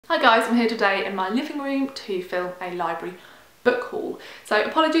Hi guys, I'm here today in my living room to film a library book haul. So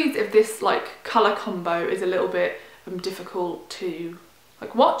apologies if this colour combo is a little bit difficult to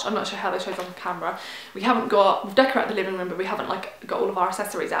watch. I'm not sure how this shows on camera. We've decorated the living room, but we haven't got all of our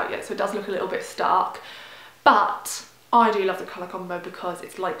accessories out yet, so it does look a little bit stark. But I do love the colour combo because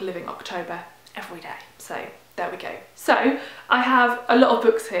it's like living October every day. So there we go. So I have a lot of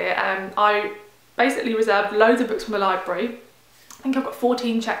books here. I basically reserved loads of books from the library. I think I've got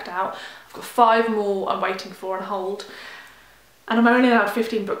 14 checked out. I've got 5 more I'm waiting for on hold. And I'm only allowed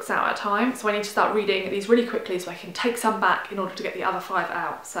 15 books out at a time, so I need to start reading these really quickly so I can take some back in order to get the other 5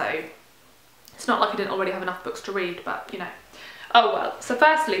 out. So it's not like I didn't already have enough books to read, but you know. Oh well. So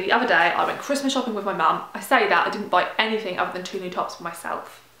firstly, the other day I went Christmas shopping with my mum. I say that, I didn't buy anything other than 2 new tops for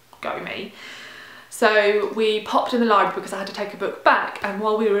myself. Go me. So we popped in the library because I had to take a book back, and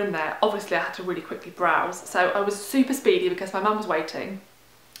while we were in there, obviously I had to really quickly browse. So I was super speedy because my mum was waiting.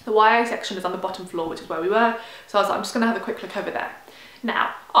 The YA section is on the bottom floor, which is where we were. So I was like, I'm just going to have a quick look over there.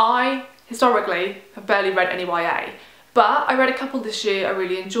 Now, I historically have barely read any YA, but I read a couple this year I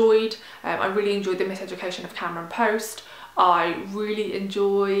really enjoyed. I really enjoyed The Miseducation of Cameron Post. I really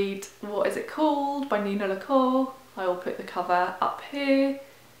enjoyed, what is it called, by Nina LaCour. I will put the cover up here.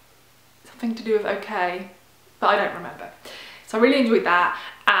 Something to do with OK, but I don't remember. So I really enjoyed that,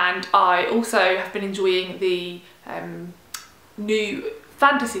 and I also have been enjoying the new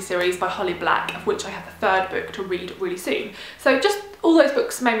fantasy series by Holly Black, of which I have the 3rd book to read really soon. So just all those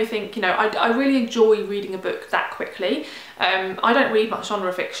books made me think, you know, I really enjoy reading a book that quickly. I don't read much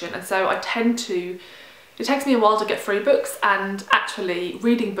genre fiction, and so I tend to, it takes me a while to get through books, and actually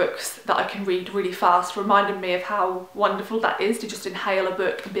reading books that I can read really fast reminded me of how wonderful that is, to just inhale a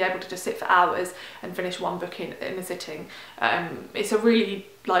book and be able to just sit for hours and finish one book in a sitting. It's a really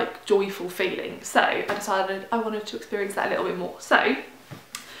joyful feeling. So I decided I wanted to experience that a little bit more. So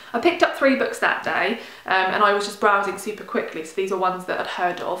I picked up 3 books that day, and I was just browsing super quickly, so these are ones that I'd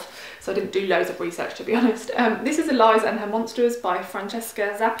heard of, so I didn't do loads of research, to be honest. This is Eliza and Her Monsters by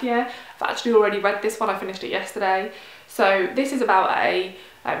Francesca Zappia. I've actually already read this one, I finished it yesterday. So this is about a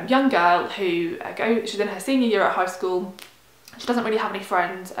young girl who she's in her senior year at high school. She doesn't really have any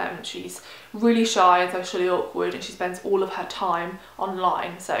friends, she's really shy and socially awkward, and she spends all of her time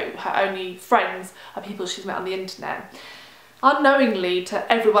online, so her only friends are people she's met on the internet. Unknowingly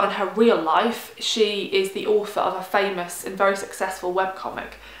to everyone in her real life, she is the author of a famous and very successful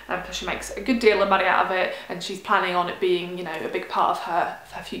webcomic, because she makes a good deal of money out of it, and she's planning on it being, you know, a big part of her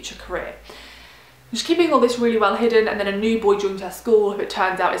future career. She's keeping all this really well hidden, and then a new boy joins her school who it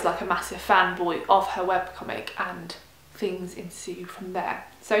turns out is like a massive fanboy of her webcomic, and things ensue from there.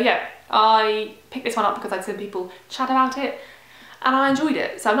 So yeah, I picked this one up because I'd seen people chat about it, and I enjoyed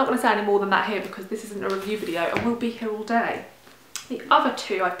it. So I'm not going to say any more than that here because this isn't a review video and we'll be here all day. The other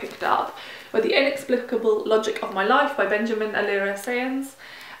 2 I picked up were The Inexplicable Logic of My Life by Benjamin Alire Sáenz,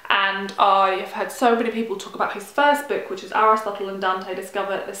 and I have heard so many people talk about his first book, which is Aristotle and Dante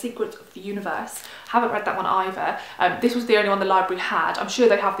Discover the Secrets of the Universe. I haven't read that one either. This was the only one the library had. I'm sure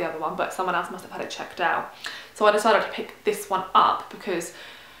they have the other one, but someone else must have had it checked out. So I decided to pick this one up because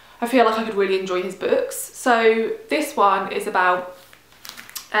I feel like I could really enjoy his books. So this one is about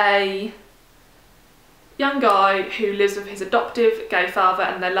a young guy who lives with his adoptive gay father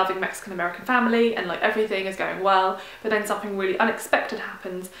and their loving Mexican-American family, and everything is going well, but then something really unexpected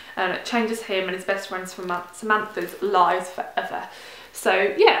happens and it changes him and his best friend Samantha's lives forever.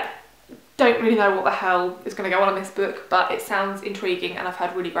 So yeah, don't really know what the hell is going to go on in this book, but it sounds intriguing and I've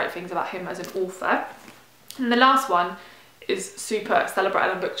heard really great things about him as an author. And the last one is super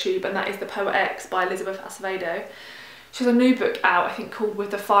celebrated on BookTube, and that is The Poet X by Elizabeth Acevedo. She has a new book out, I think, called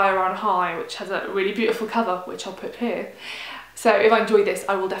With the Fire on High, which has a really beautiful cover, which I'll put here. So if I enjoy this,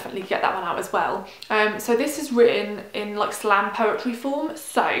 I will definitely get that one out as well. So this is written in slam poetry form,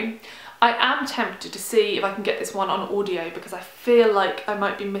 so I am tempted to see if I can get this one on audio because I feel like I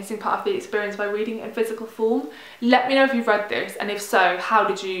might be missing part of the experience by reading it in physical form. Let me know if you've read this, and if so, how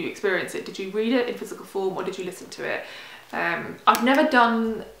did you experience it? Did you read it in physical form or did you listen to it? I've never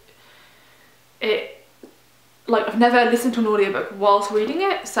done it, I've never listened to an audiobook whilst reading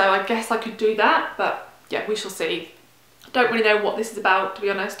it, so I guess I could do that, but yeah, we shall see. Don't really know what this is about, to be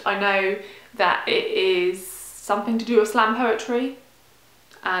honest. I know that it is something to do with slam poetry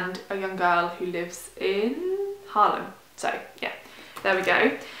and a young girl who lives in Harlem. So yeah, there we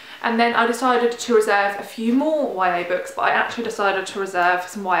go. And then I decided to reserve a few more YA books, but I actually decided to reserve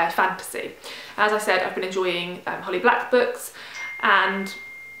some YA fantasy. As I said, I've been enjoying Holly Black books, and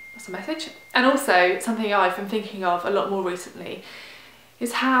that's a message. And also something I've been thinking of a lot more recently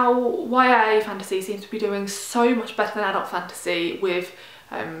is how YA fantasy seems to be doing so much better than adult fantasy with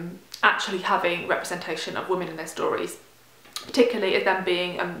actually having representation of women in their stories, particularly as them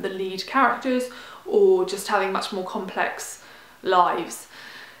being the lead characters, or just having much more complex lives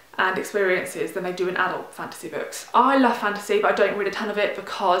and experiences than they do in adult fantasy books. I love fantasy, but I don't read a ton of it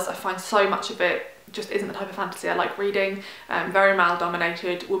because I find so much of it just isn't the type of fantasy I like reading. Very male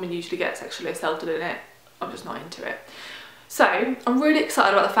dominated, women usually get sexually assaulted in it. I'm just not into it. So I'm really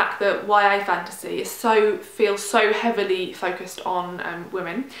excited about the fact that YA fantasy feels so heavily focused on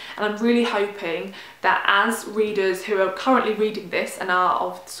women, and I'm really hoping that as readers who are currently reading this and are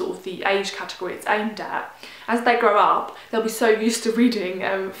of sort of the age category it's aimed at, as they grow up, they'll be so used to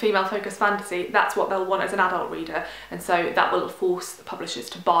reading female focused fantasy, that's what they'll want as an adult reader, and so that will force the publishers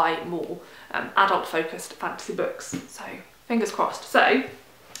to buy more adult focused fantasy books. So fingers crossed. So I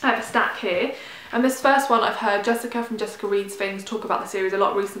have a stack here. And this first one, I've heard Jessica from Jessica Reads Things talk about the series a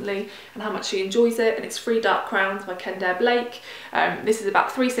lot recently and how much she enjoys it, and it's Three Dark Crowns by Kendare Blake. This is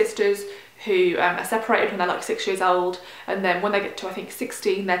about three sisters who are separated when they're like 6 years old, and then when they get to I think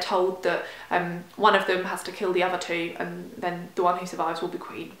 16 they're told that one of them has to kill the other two, and then the one who survives will be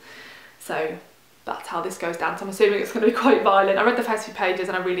queen. So that's how this goes down, so I'm assuming it's going to be quite violent. I read the first few pages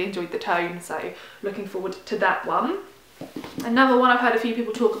and I really enjoyed the tone, so looking forward to that one. Another one I've heard a few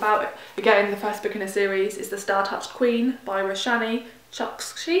people talk about, again the first book in a series, is The Star-Touched Queen by Roshani,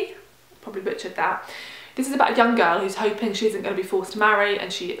 Chokshi, probably butchered that. This is about a young girl who's hoping she isn't going to be forced to marry,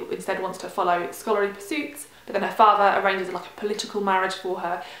 and she instead wants to follow scholarly pursuits, but then her father arranges like a political marriage for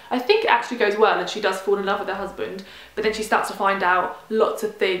her. I think it actually goes well and she does fall in love with her husband, but then she starts to find out lots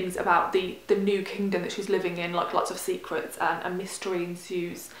of things about the new kingdom that she's living in, like lots of secrets, and a mystery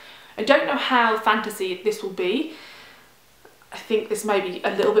ensues. I don't know how fantasy this will be. I think this may be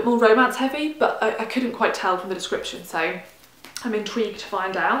a little bit more romance heavy, but I couldn't quite tell from the description, so I'm intrigued to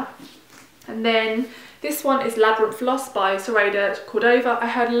find out. And then this one is Labyrinth Lost by Zoraida Córdova. I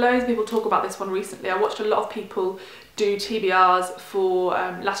heard loads of people talk about this one recently. I watched a lot of people do TBRs for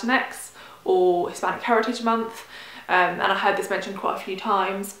Latinx or Hispanic Heritage Month, and I heard this mentioned quite a few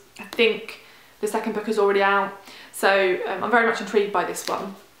times. I think the second book is already out, so I'm very much intrigued by this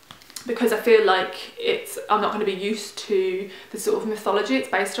one, because I feel like I'm not going to be used to the sort of mythology it's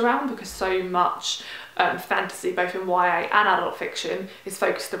based around, because so much fantasy, both in YA and adult fiction, is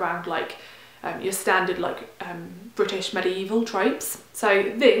focused around like your standard like British medieval tropes. So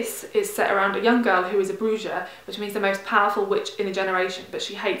this is set around a young girl who is a bruja, which means the most powerful witch in a generation, but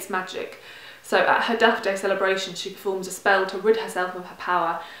she hates magic. So at her Death Day celebration she performs a spell to rid herself of her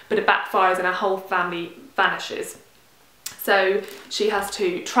power, but it backfires and her whole family vanishes. So she has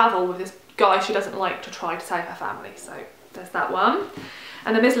to travel with this guy she doesn't like to try to save her family. So there's that one.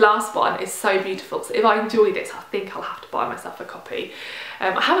 And then this last one is so beautiful. So if I enjoy this, I think I'll have to buy myself a copy.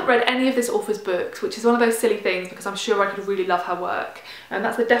 I haven't read any of this author's books, which is one of those silly things because I'm sure I could really love her work. And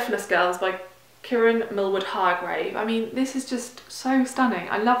that's The Deathless Girls by Kiran Millwood Hargrave. I mean, this is just so stunning.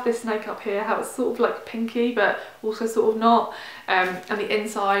 I love this snake up here, how it's sort of like pinky but also sort of not, and the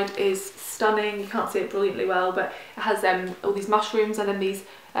inside is stunning. You can't see it brilliantly well, but it has all these mushrooms and then these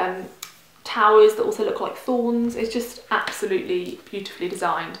towers that also look like thorns. It's just absolutely beautifully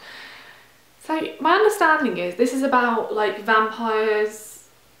designed. So my understanding is this is about like vampires'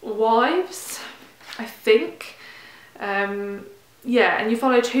 wives, I think. Yeah, and you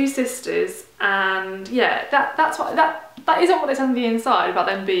follow two sisters, and yeah, that isn't what it's on the inside about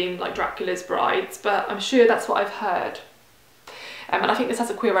them being like Dracula's brides, but I'm sure that's what I've heard. And I think this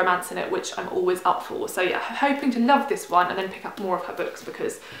has a queer romance in it, which I'm always up for. So yeah, hoping to love this one and then pick up more of her books,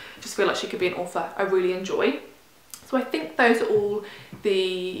 because I just feel like she could be an author I really enjoy. So I think those are all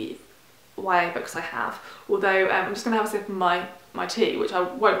the YA books I have, although I'm just going to have a sip of my tea, which I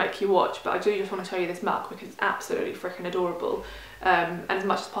won't make you watch, but I do just want to show you this mug because it's absolutely freaking adorable. And as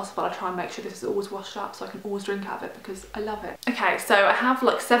much as possible I try and make sure this is always washed up so I can always drink out of it because I love it. Okay, so I have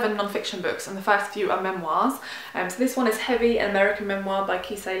like 7 non-fiction books and the first few are memoirs. So this one is Heavy, an American memoir by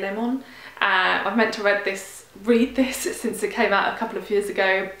Kiese Laymon. I've meant to read this since it came out a couple of years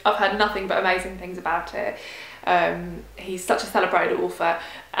ago. I've heard nothing but amazing things about it. He's such a celebrated author,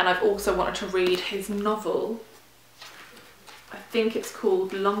 and I've also wanted to read his novel. I think it's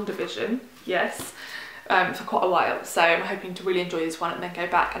called Long Division, yes, for quite a while, so I'm hoping to really enjoy this one and then go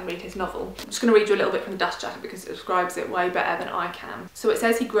back and read his novel. I'm just going to read you a little bit from the dust jacket because it describes it way better than I can. So it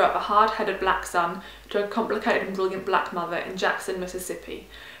says he grew up a hard-headed black son to a complicated and brilliant black mother in Jackson, Mississippi.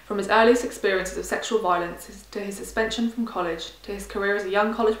 From his earliest experiences of sexual violence to his suspension from college to his career as a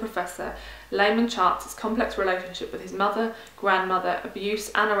young college professor, Laymon charts his complex relationship with his mother, grandmother,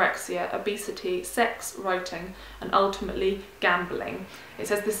 abuse, anorexia, obesity, sex, writing, and ultimately gambling. It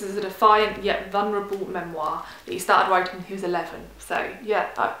says this is a defiant yet vulnerable memoir that he started writing when he was 11. So yeah,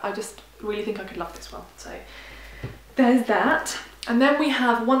 I just really think I could love this one. So there's that. And then we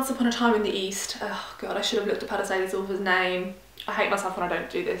have Once Upon a Time in the East. Oh god, I should have looked up how to say this author's name. I hate myself when I don't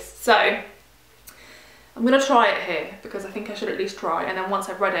do this. So I'm going to try it here because I think I should at least try, and then once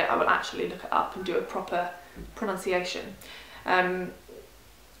I've read it I will actually look it up and do a proper pronunciation. Xiaolu.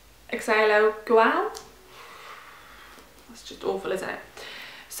 That's just awful, isn't it?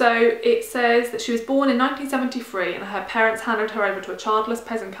 So it says that she was born in 1973 and her parents handed her over to a childless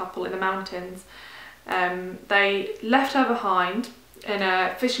peasant couple in the mountains. They left her behind in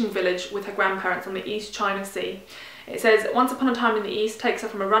a fishing village with her grandparents on the East China Sea. It says, Once Upon a Time in the East takes her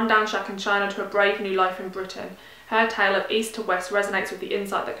from a rundown shack in China to a brave new life in Britain. Her tale of east to west resonates with the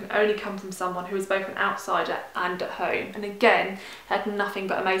insight that can only come from someone who is both an outsider and at home. And again, I had nothing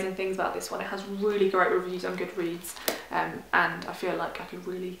but amazing things about this one. It has really great reviews on Goodreads, and I feel like I could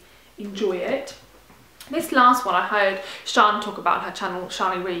really enjoy it. This last one I heard Shan talk about on her channel,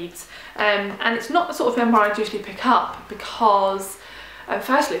 Shani Reads, and it's not the sort of memoir I usually pick up because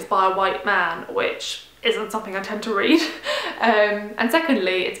firstly it's by a white man, which isn't something I tend to read, and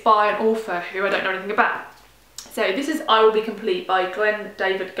secondly it's by an author who I don't know anything about. So this is I Will Be Complete by Glen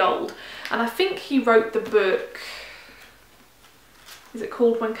David Gold, and I think he wrote the book, is it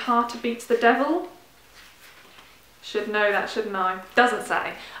called When Carter Beats the Devil? Should know that, shouldn't I? Doesn't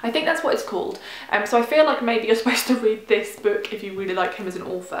say. I think that's what it's called. So I feel like maybe you're supposed to read this book if you really like him as an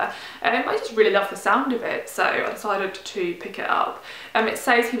author. I just really love the sound of it, so I decided to pick it up. It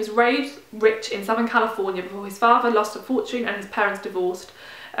says he was raised rich in Southern California before his father lost a fortune and his parents divorced.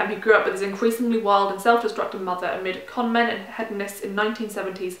 He grew up with his increasingly wild and self-destructive mother amid conmen and hedonists in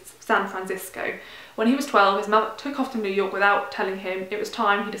 1970s San Francisco. When he was 12, his mother took off to New York without telling him it was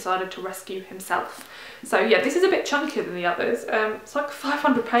time he decided to rescue himself. So yeah, this is a bit chunkier than the others. It's like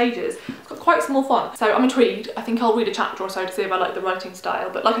 500 pages. It's got quite small font. So I'm intrigued. I think I'll read a chapter or so to see if I like the writing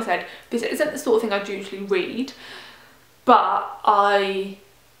style. But like I said, this isn't the sort of thing I usually read. But I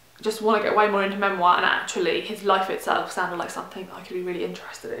just want to get way more into memoir, and actually his life itself sounded like something I could be really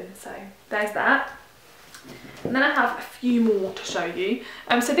interested in. So there's that. And then I have a few more to show you.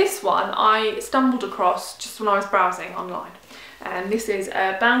 So this one I stumbled across just when I was browsing online. And this is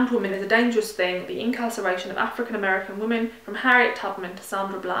Bound Woman is a Dangerous Thing, The Incarceration of African-American Women from Harriet Tubman to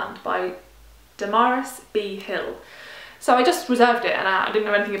Sandra Bland by DaMaris B. Hill. So I just reserved it and I didn't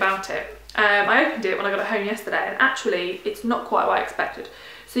know anything about it. I opened it when I got it home yesterday, and actually it's not quite what I expected.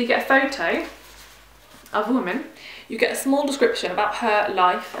 So you get a photo of a woman, you get a small description about her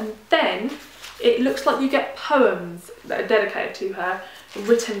life, and then it looks like you get poems that are dedicated to her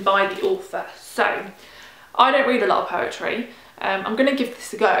written by the author. So I don't read a lot of poetry. I'm going to give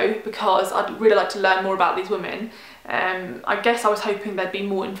this a go because I'd really like to learn more about these women. I guess I was hoping there'd be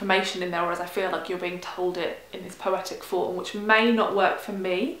more information in there, whereas I feel like you're being told it in this poetic form, which may not work for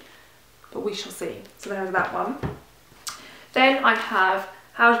me, but we shall see. So there's that one. Then I have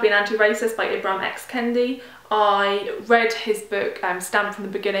How to Be an Anti-Racist by Ibram X. Kendi. I read his book, Stamped from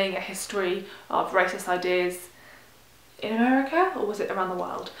the Beginning, A History of Racist Ideas in America, or was it around the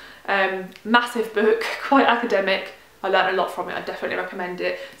world? Massive book, quite academic. I learned a lot from it, I definitely recommend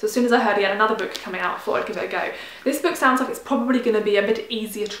it. So as soon as I heard he had another book coming out, I thought I'd give it a go. This book sounds like it's probably going to be a bit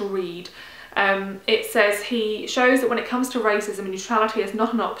easier to read. It says he shows that when it comes to racism, neutrality is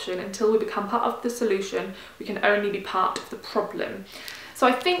not an option. Until we become part of the solution, we can only be part of the problem. So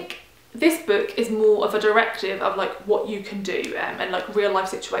I think this book is more of a directive of like what you can do and like real life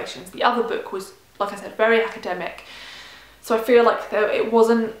situations. The other book was, like I said, very academic. So I feel like it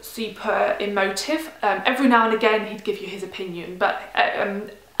wasn't super emotive. Every now and again he'd give you his opinion, but at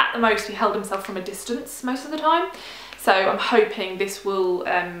the most he held himself from a distance most of the time. So I'm hoping this will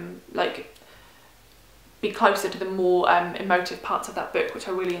like be closer to the more emotive parts of that book, which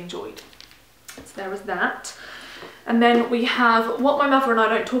I really enjoyed. So there was that. And then we have What My Mother and I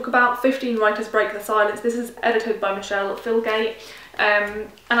Don't Talk About, 15 Writers Break the Silence. This is edited by Michele Filgate.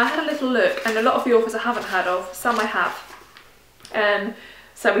 And I had a little look, and a lot of the authors I haven't heard of, some I have.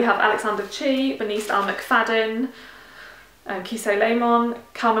 So we have Alexander Chi, Bernice L. McFadden, Kiese Laymon,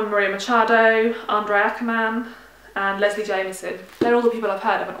 Carmen Maria Machado, Andre Ackerman, and Leslie Jameson. They're all the people I've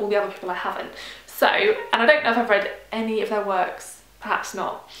heard of, and all the other people I haven't. So, and I don't know if I've read any of their works, perhaps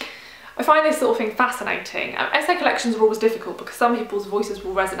not. I find this sort of thing fascinating. Essay collections are always difficult because some people's voices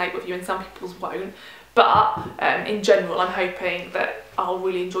will resonate with you and some people's won't. But in general, I'm hoping that I'll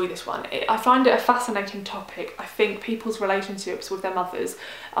really enjoy this one. I find it a fascinating topic. I think people's relationships with their mothers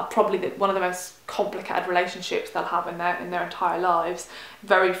are probably one of the most complicated relationships they'll have in their entire lives.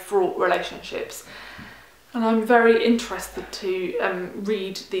 Very fraught relationships. And I'm very interested to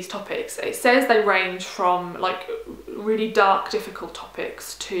read these topics. It says they range from like really dark, difficult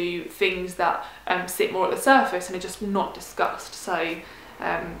topics to things that sit more at the surface and are just not discussed. So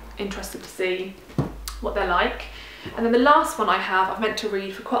interested to see what they're like. And then the last one I've meant to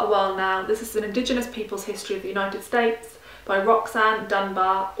read for quite a while now. This is an Indigenous People's History of the United States by Roxanne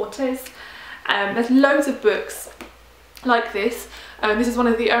Dunbar-Ortiz. There's loads of books like this. This is one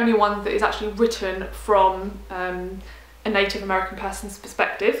of the only ones that is actually written from a Native American person's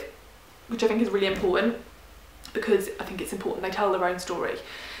perspective, which I think is really important because I think it's important they tell their own story.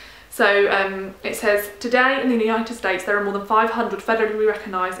 So it says, today in the United States there are more than 500 federally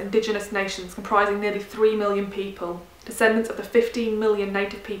recognised Indigenous nations comprising nearly 3 million people, descendants of the 15 million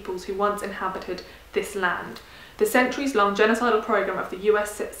native peoples who once inhabited this land. The centuries-long genocidal program of the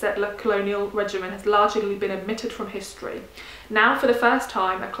US settler colonial regime has largely been omitted from history. Now, for the first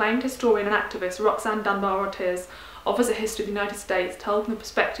time, acclaimed historian and activist Roxanne Dunbar-Ortiz offers a history of the United States told from the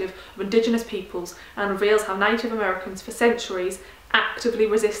perspective of Indigenous peoples and reveals how Native Americans for centuries actively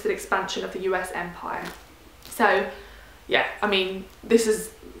resisted expansion of the US empire. So, yeah, I mean, this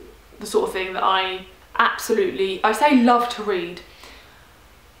is the sort of thing that I say love to read.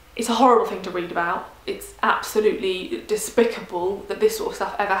 It's a horrible thing to read about. It's absolutely despicable that this sort of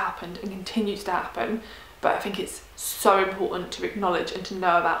stuff ever happened and continues to happen, but I think it's so important to acknowledge and to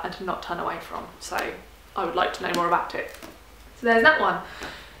know about and to not turn away from. So I would like to know more about it. So there's that one.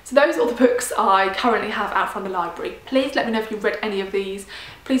 So those are all the books I currently have out from the library. Please let me know if you've read any of these.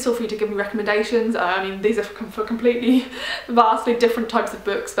 Please feel free to give me recommendations. I mean, these are for completely, vastly different types of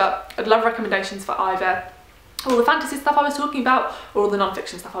books, but I'd love recommendations for either all the fantasy stuff I was talking about or all the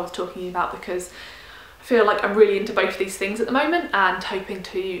non-fiction stuff I was talking about, because I feel like I'm really into both these things at the moment and hoping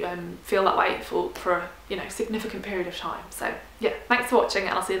to feel that way for a significant period of time. So yeah, thanks for watching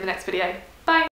and I'll see you in the next video.